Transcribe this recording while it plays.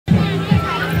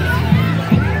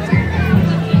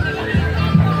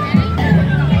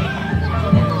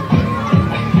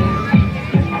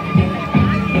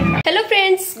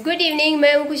Good evening,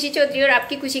 मैं हूँ खुशी चौधरी और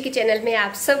आपकी खुशी के चैनल में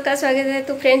आप सबका स्वागत है।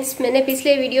 तो फ्रेंड्स, मैंने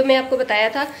पिछले वीडियो में आपको बताया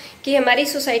था कि हमारी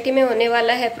सोसाइटी में होने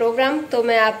वाला है प्रोग्राम, तो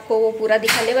मैं आपको वो पूरा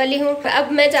दिखाने वाली हूँ।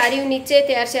 अब मैं जा रही हूँ नीचे,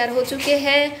 तैयार श्यार हो चुके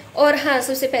हैं। और हाँ,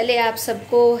 सबसे पहले आप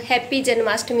सबको हैप्पी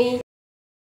जन्माष्टमी।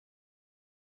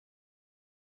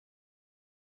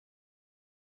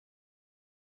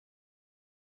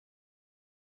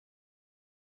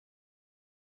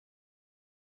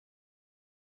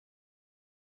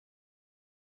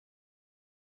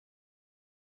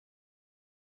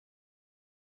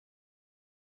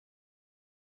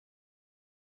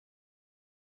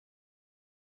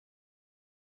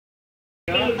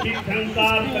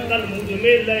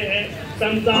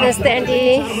 नमस्ते आंटी।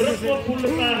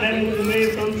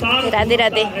 राधे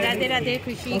राधे। राधे राधे।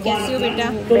 खुशी, कैसी हो बेटा?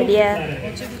 बढ़िया।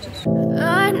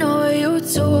 I know you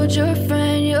told your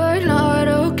friend you're not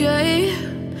okay,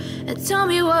 and tell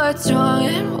me what's wrong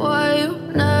and why you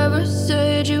never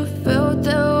said you felt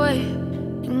that way.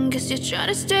 And guess you're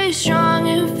trying to stay strong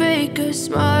and fake a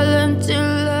smile until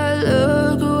I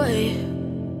look away,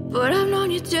 but I've known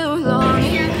you too long.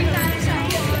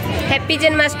 Happy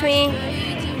Janmashtami.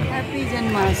 Happy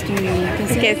Janmashtami.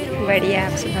 कैसे? बढ़िया,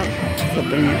 आप सुनाओ।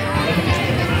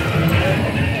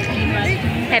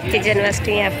 Happy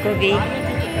Janmashtami आपको भी।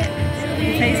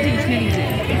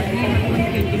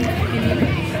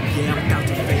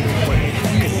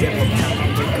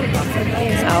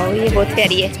 आओ, ये बहुत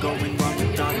प्यारी है।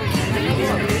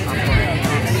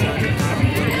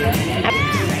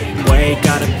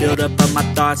 Got a build-up of my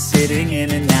thoughts sitting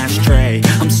in an ashtray.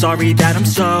 I'm sorry that I'm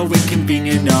so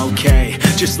inconvenient, okay.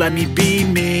 Just let me be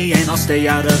me and I'll stay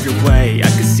out of your way. I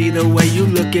can see the way you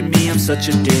look at me, I'm such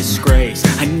a disgrace.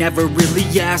 I never really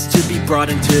asked to be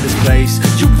brought into this place.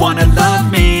 You wanna love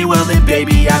me? Well then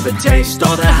baby, have a taste.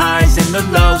 All the highs and the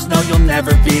lows, no you'll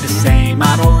never be the same.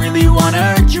 I don't really wanna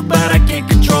hurt you, but I can't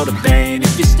control the pain.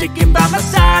 If you're sticking by my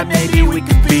side, maybe we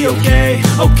could be okay.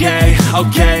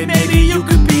 Okay, maybe you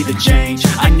could be the change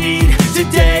I need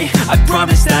today. I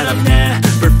promise that I've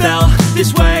never felt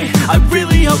this way. I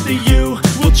really hope that you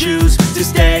will choose to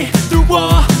stay through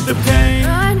all the pain.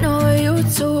 I know you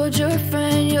told your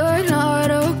friend you're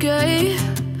not okay,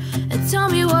 and tell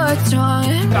me what's wrong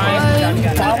and why.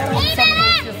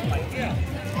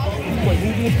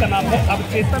 इसका नाम है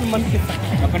अवचेतन मन के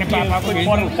साथ। अपने पापा को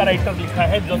फॉरेन का राइटर लिखा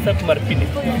है जोसेफ मर्फी ने।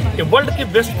 ये वर्ल्ड की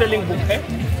बेस्ट सेलिंग बुक है,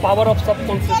 पावर ऑफ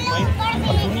सबकॉन्शियस माइंड।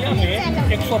 और दुनिया में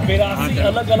 182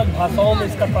 अलग अलग भाषाओं में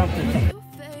इसका ट्रांसलेशन है।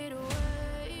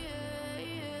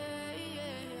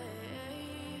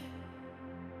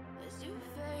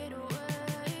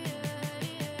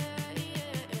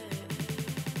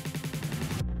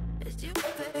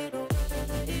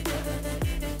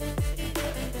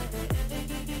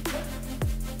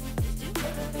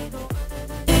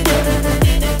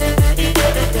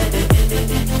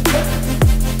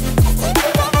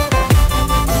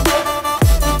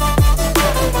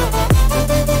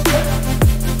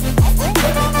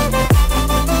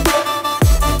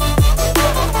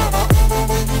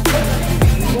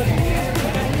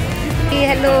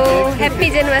 हेलो, हैप्पी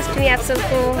जन्माष्टमी आप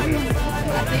सबको।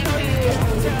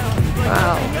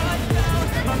 वाओ,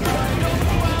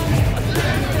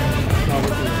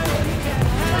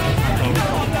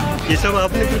 ये सब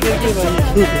आपने प्रिपेयर किया भाई?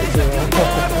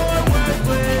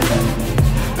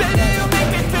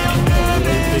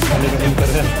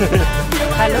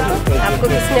 हेलो, आपको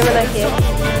किसने मना किया?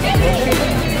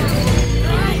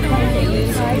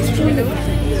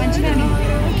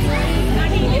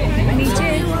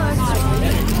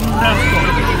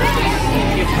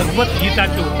 ये भगवत गीता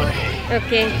के ऊपर है।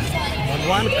 ओके।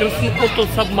 भगवान कृष्ण को तो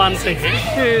सब मानते हैं,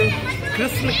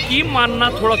 कृष्ण की मानना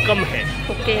थोड़ा कम है।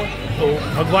 ओके। तो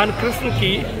भगवान कृष्ण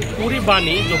की पूरी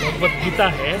वाणी जो भगवत गीता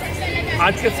है,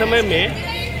 आज के समय में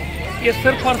ये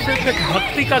सिर्फ और सिर्फ एक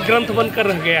भक्ति का ग्रंथ बनकर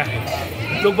रह गया है।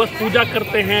 लोग बस पूजा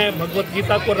करते हैं, भगवत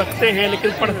गीता को रखते हैं,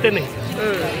 लेकिन पढ़ते नहीं।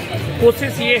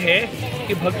 कोशिश ये है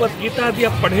कि भगवत गीता यदि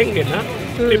आप पढ़ेंगे ना,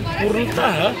 तो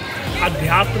पूर्णतः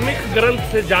आध्यात्मिक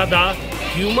ग्रंथ से ज़्यादा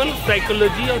ह्यूमन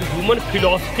साइकोलॉजी और ह्यूमन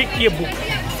फिलॉसफी की ये बुक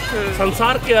है।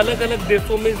 संसार के अलग अलग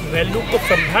देशों में इस वैल्यू को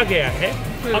समझा गया है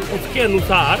और उसके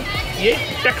अनुसार ये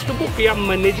टेक्स्ट बुक या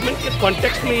मैनेजमेंट के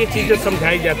कॉन्टेक्स्ट में ये चीज़ें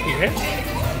समझाई जाती है।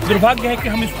 दुर्भाग्य है कि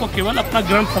हम इसको केवल अपना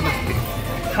ग्रंथ समझते हैं।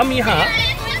 हम यहाँ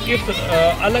इस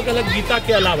अलग अलग गीता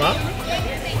के अलावा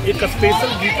एक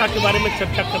स्पेशल गीता के बारे में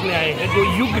चर्चा करने आए हैं, जो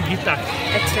युग गीता है।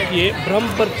 अच्छा। ये ब्रह्म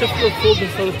वर्चस्व शोध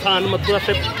संस्थान मथुरा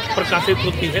से प्रकाशित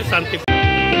होती है, शांति।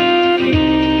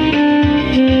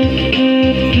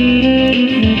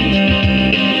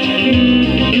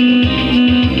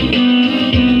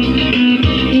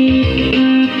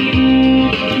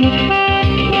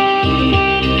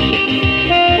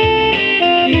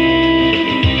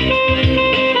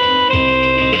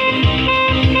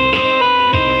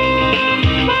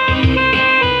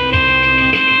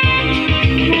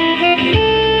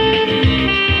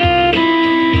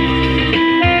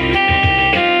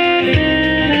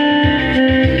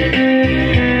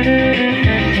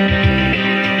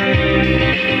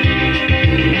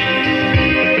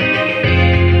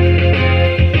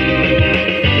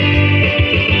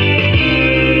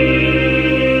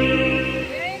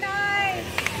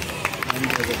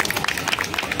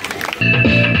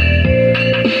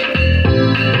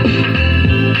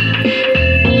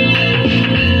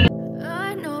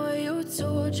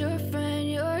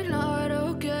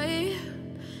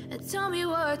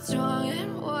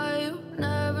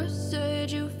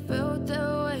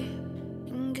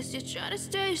 You try to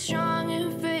stay strong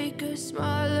and fake a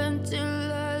smile until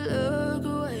I look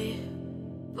away.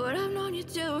 But I've known you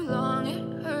too long,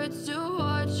 it hurts to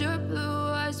watch your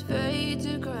blue eyes fade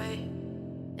to gray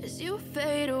as you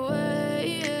fade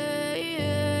away,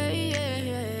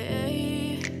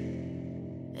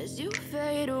 as you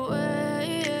fade away.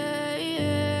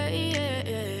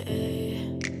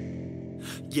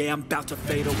 Yeah, I'm about to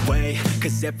fade away,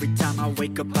 cause every time I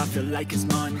wake up I feel like it's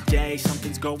Monday.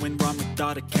 Something's going wrong with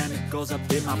all the chemicals up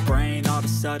in my brain. All of a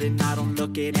sudden I don't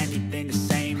look at anything the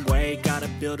same way. Got a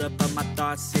buildup of my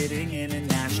thoughts sitting in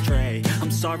an ashtray. I'm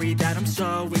sorry that I'm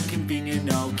so inconvenient,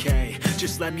 okay.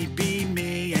 Just let me be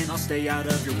me and I'll stay out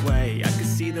of your way. I can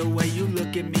see the way you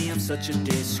look at me, I'm such a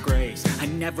disgrace. I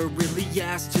never really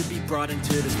asked to be brought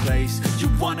into this place. You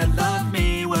wanna love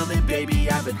me? Well then baby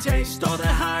I have a taste. All the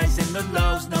highs and the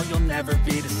lows, no you'll never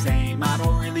be the same. I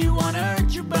don't really wanna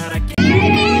hurt you but I can't.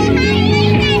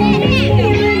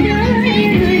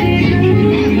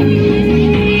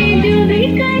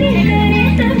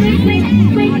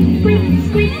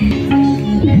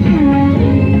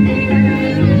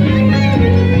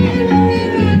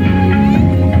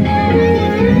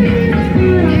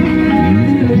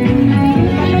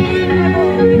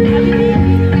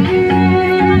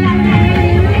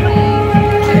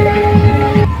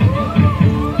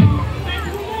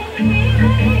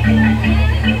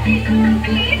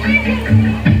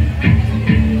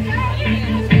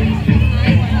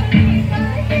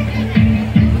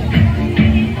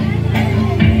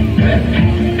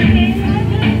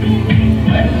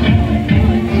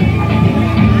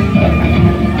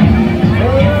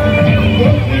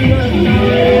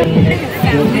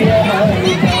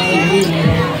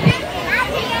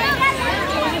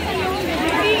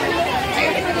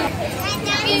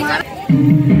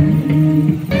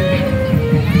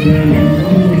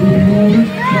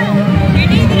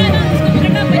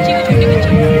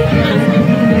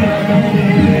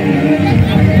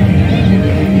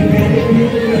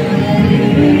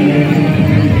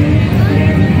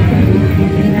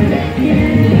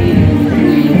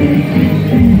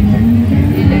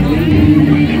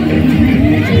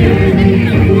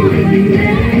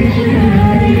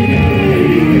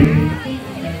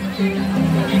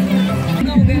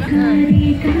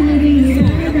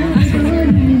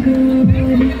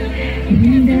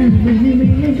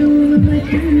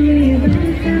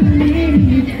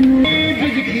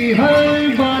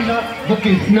 वो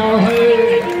कृष्णा है,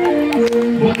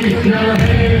 वो कृष्णा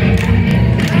है,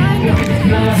 वो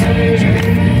कृष्णा है,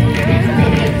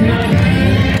 वो कृष्णा है।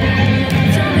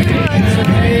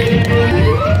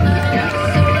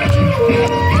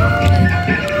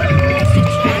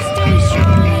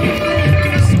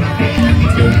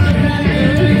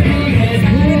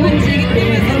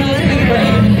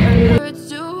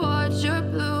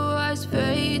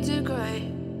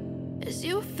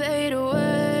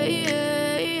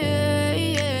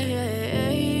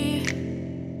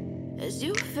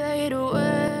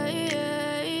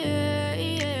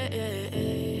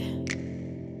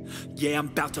 Yeah, I'm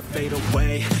about to fade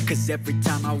away, cause every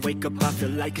time I wake up I feel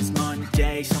like it's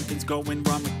Monday. Something's going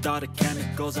wrong with all the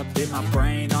chemicals up in my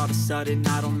brain. All of a sudden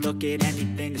I don't look at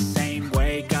anything the same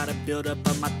way. Got a buildup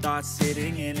of my thoughts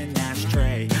sitting in an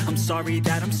ashtray. I'm sorry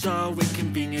that I'm so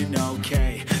inconvenient,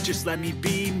 okay. Just let me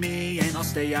be me and I'll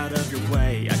stay out of your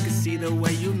way. I can see the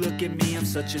way you look at me, I'm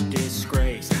such a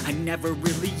disgrace. I never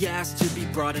really asked to be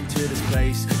brought into this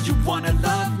place. You wanna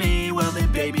love me? Well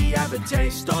then baby I have a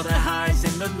taste. All the highs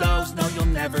and the lows, no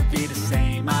you'll never be the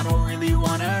same. I don't really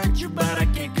wanna hurt you but I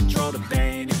can't control the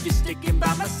pain. If you're sticking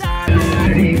by my side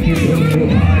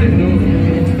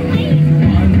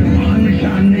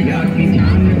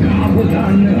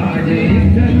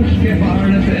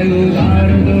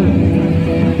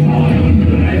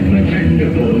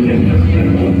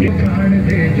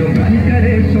जो मन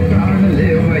करे सो प्राण ले,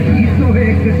 वही तो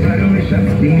एक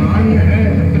सर्वशक्तिमान है।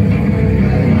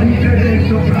 मन करे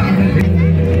सो प्राण ले।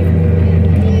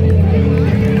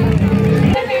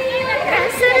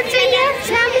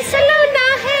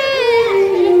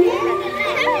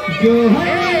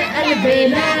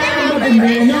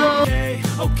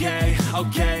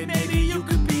 Okay, maybe you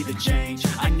could be the change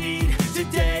I need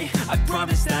today. I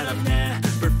promise that I've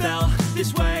never felt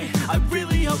this way. I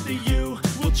really hope that you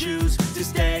will choose to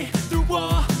stay through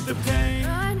all the pain.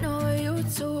 I know you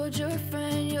told your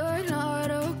friend you're not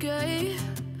okay,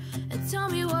 and tell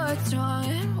me what's wrong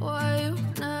and why you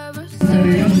never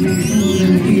say.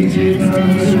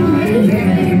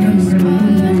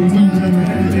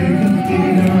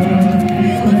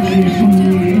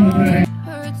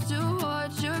 Hurts to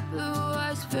watch your blue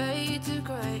eyes fade to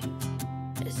gray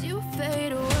as you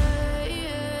fade away.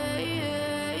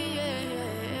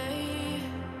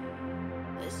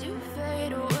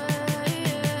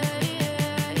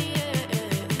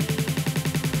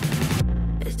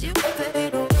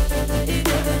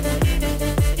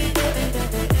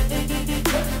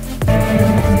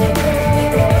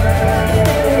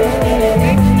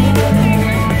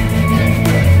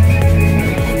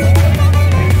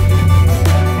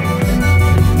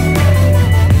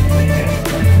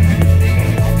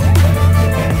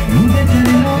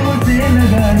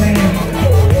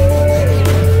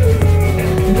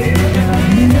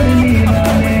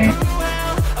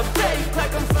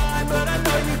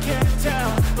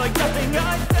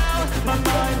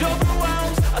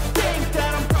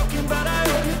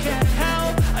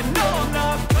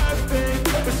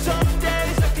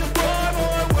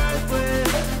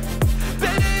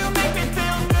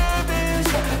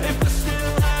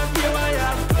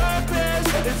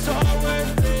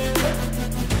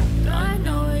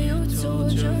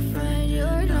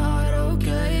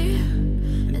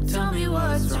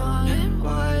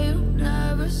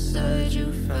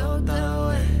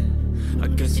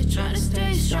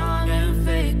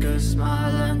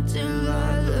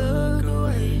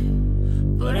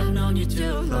 known you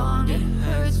too long. It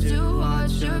hurts to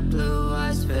watch your blue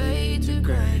eyes fade to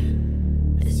gray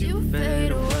as you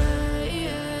fade away.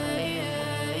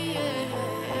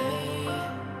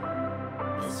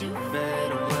 As you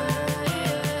fade away.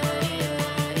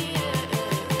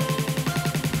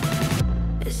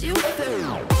 As you fade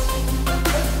away.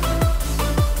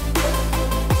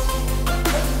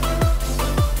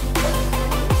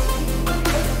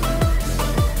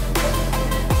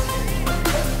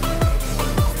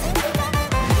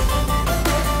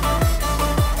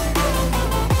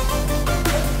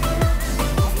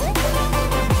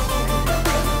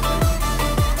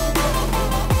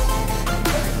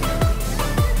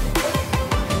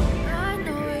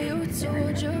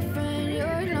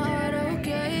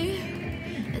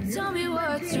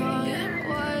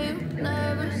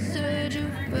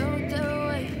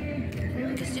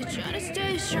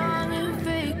 Strong and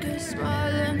fake a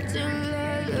smile until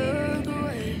I look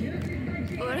away.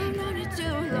 But I've known you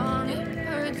too long. It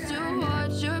hurts to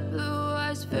watch your blue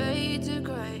eyes fade to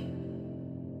gray.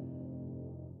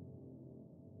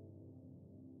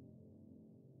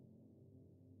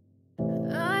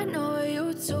 I know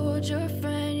you told your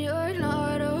friend you're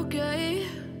not okay,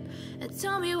 and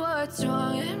tell me what's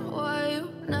wrong and why you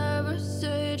never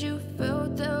said you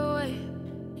felt that way.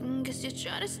 Guess you're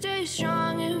trying to stay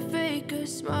strong and fake a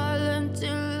smile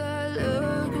until I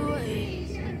look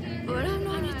away. But I've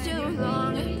known you too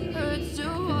long. It hurts to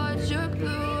watch your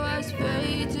blue eyes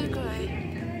fade to gray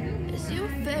as you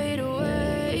fade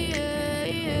away.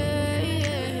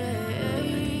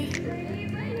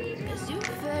 As you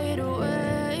fade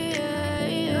away.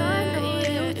 I know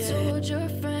you told your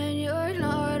friend you're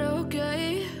not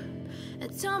okay, and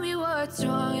tell me what's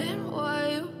wrong and why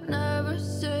you never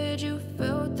said you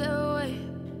felt that way.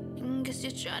 Guess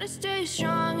you're trying to stay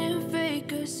strong and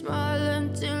fake a smile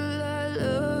until I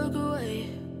look away.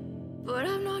 But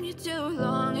I've known you too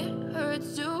long. It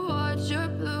hurts to watch your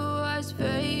blue eyes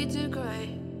fade to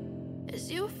gray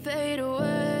as you fade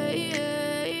away.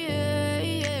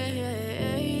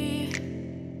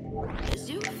 As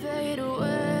you fade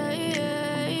away.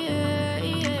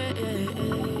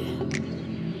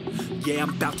 Yeah, I'm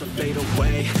about to fade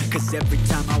away, cause every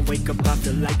time I wake up I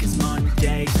feel like it's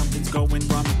Monday. Something's going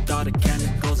wrong with all the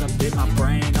chemicals up in my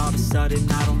brain. All of a sudden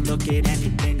I don't look at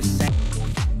anything the same.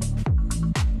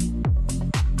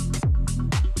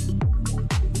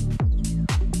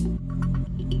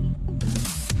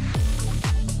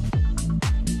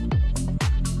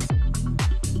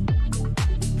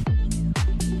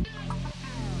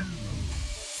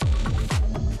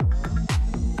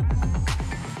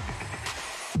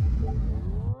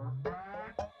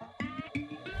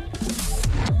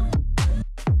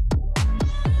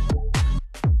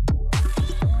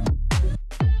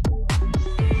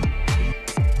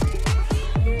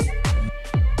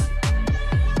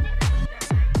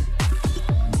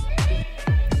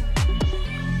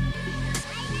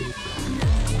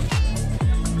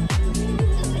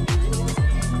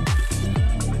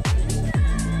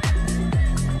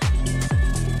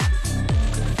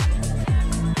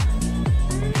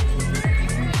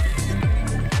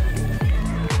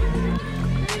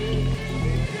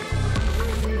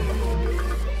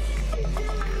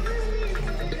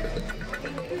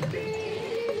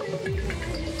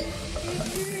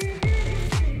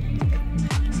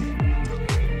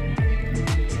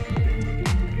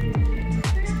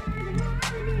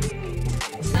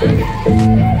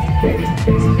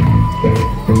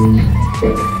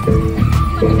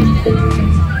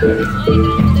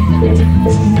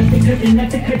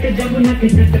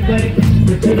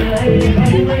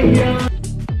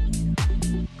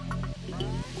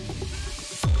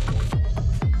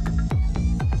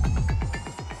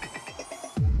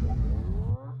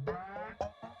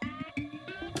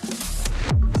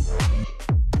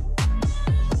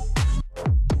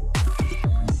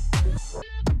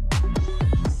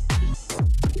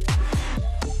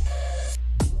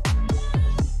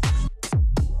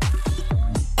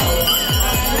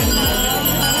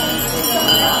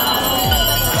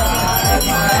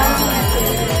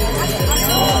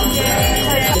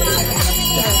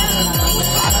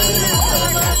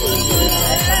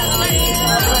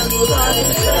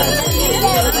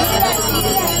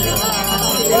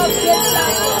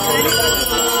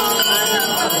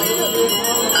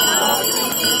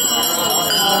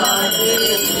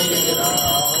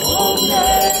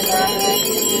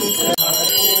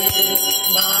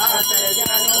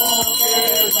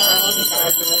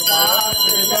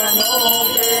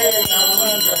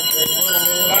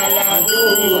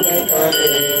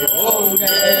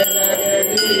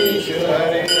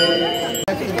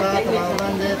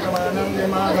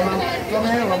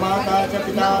 त्वमेव माता च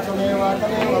पिता त्वमेव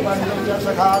बन्धुः च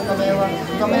सखा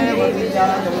त्वमेव विद्या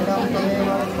जगतं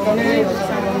त्वमेव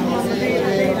सर्वं देव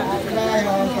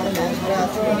नारायणं परमेश्वरं